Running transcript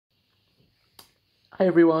Hey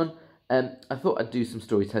everyone, I thought I'd do some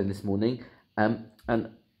storytelling this morning, and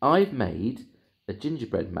I've made a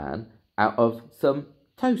gingerbread man out of some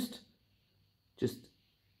toast. Just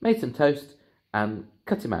made some toast and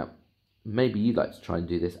cut him out. Maybe you'd like to try and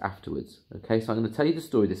do this afterwards. Okay, so I'm going to tell you the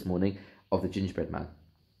story this morning of the gingerbread man.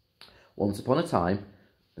 Once upon a time,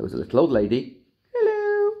 there was a little old lady,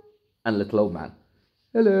 hello, and a little old man,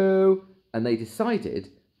 hello, and they decided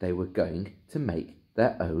they were going to make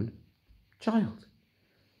their own child.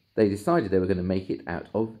 They decided they were going to make it out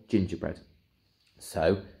of gingerbread.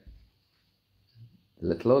 So the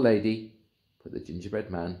little old lady put the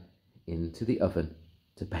gingerbread man into the oven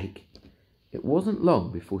to bake. It wasn't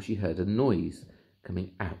long before she heard a noise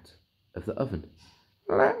coming out of the oven.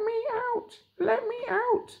 Let me out! Let me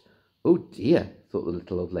out! Oh dear, thought the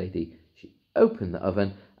little old lady. She opened the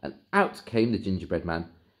oven and out came the gingerbread man.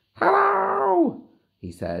 Hello,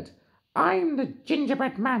 he said. I'm the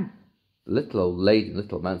gingerbread man. The little old lady and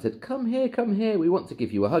little man said, come here, we want to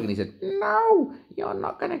give you a hug. And he said, no, you're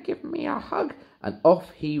not going to give me a hug. And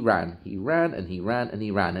off he ran. He ran and he ran and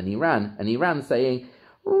he ran and he ran and he ran saying,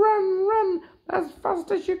 run, run as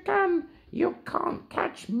fast as you can. You can't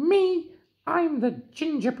catch me. I'm the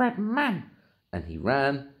gingerbread man. And he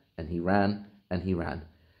ran and he ran and he ran.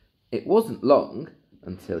 It wasn't long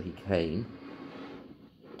until he came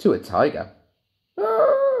to a tiger.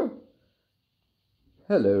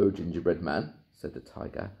 Hello, gingerbread man, said the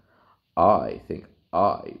tiger. I think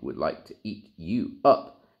I would like to eat you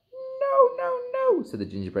up. No, no, no, said the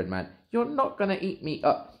gingerbread man. You're not going to eat me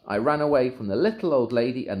up. I ran away from the little old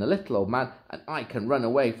lady and the little old man, and I can run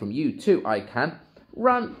away from you too, I can.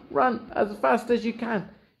 Run, run as fast as you can.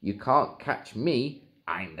 You can't catch me.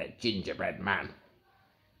 I'm the gingerbread man.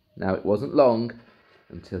 Now it wasn't long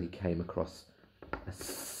until he came across a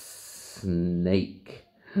snake.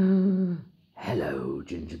 Hello,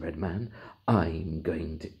 gingerbread man. I'm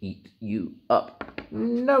going to eat you up.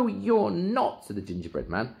 No, you're not, said the gingerbread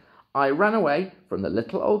man. I ran away from the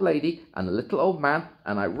little old lady and the little old man,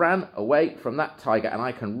 and I ran away from that tiger, and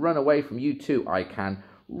I can run away from you too, I can.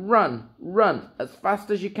 Run, run, as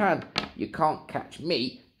fast as you can. You can't catch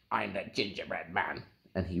me. I'm the gingerbread man.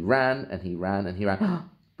 And he ran, and he ran, and he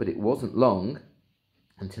ran. But it wasn't long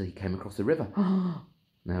until he came across the river.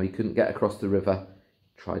 Now he couldn't get across the river.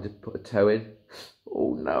 Tried to put a toe in.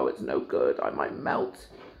 Oh no, it's no good. I might melt.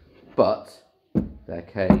 But there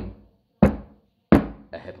came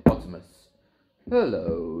a hippopotamus.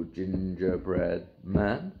 Hello, gingerbread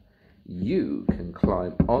man. You can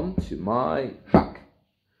climb onto my back.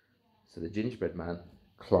 So the gingerbread man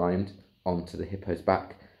climbed onto the hippo's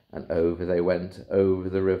back, and over they went over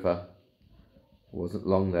the river. It wasn't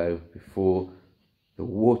long though before the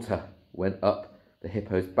water went up the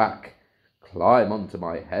hippo's back. Climb onto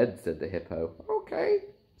my head, said the hippo. Okay,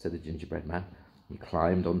 said the gingerbread man. He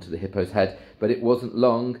climbed onto the hippo's head, but it wasn't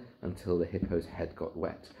long until the hippo's head got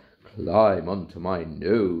wet. Climb onto my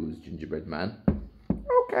nose, gingerbread man.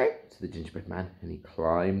 Okay, said the gingerbread man, and he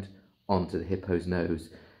climbed onto the hippo's nose.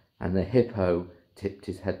 And the hippo tipped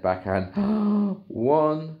his head back and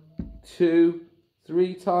 1, 2,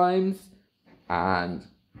 3 times, and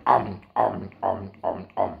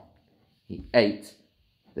he ate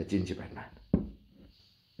the gingerbread man.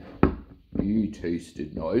 He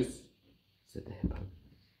tasted nice, said the hippo.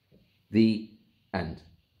 The end.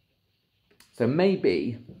 So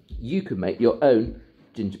maybe you could make your own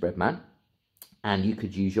gingerbread man, and you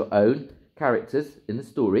could use your own characters in the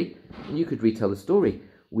story, and you could retell the story.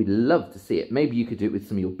 We'd love to see it. Maybe you could do it with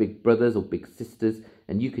some of your big brothers or big sisters,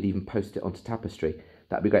 and you could even post it onto Tapestry.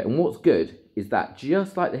 That'd be great. And what's good is that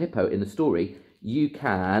just like the hippo in the story, you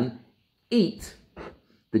can eat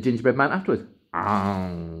the gingerbread man afterwards.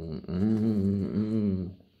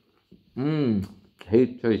 He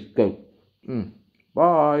tastes good.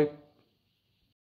 Bye.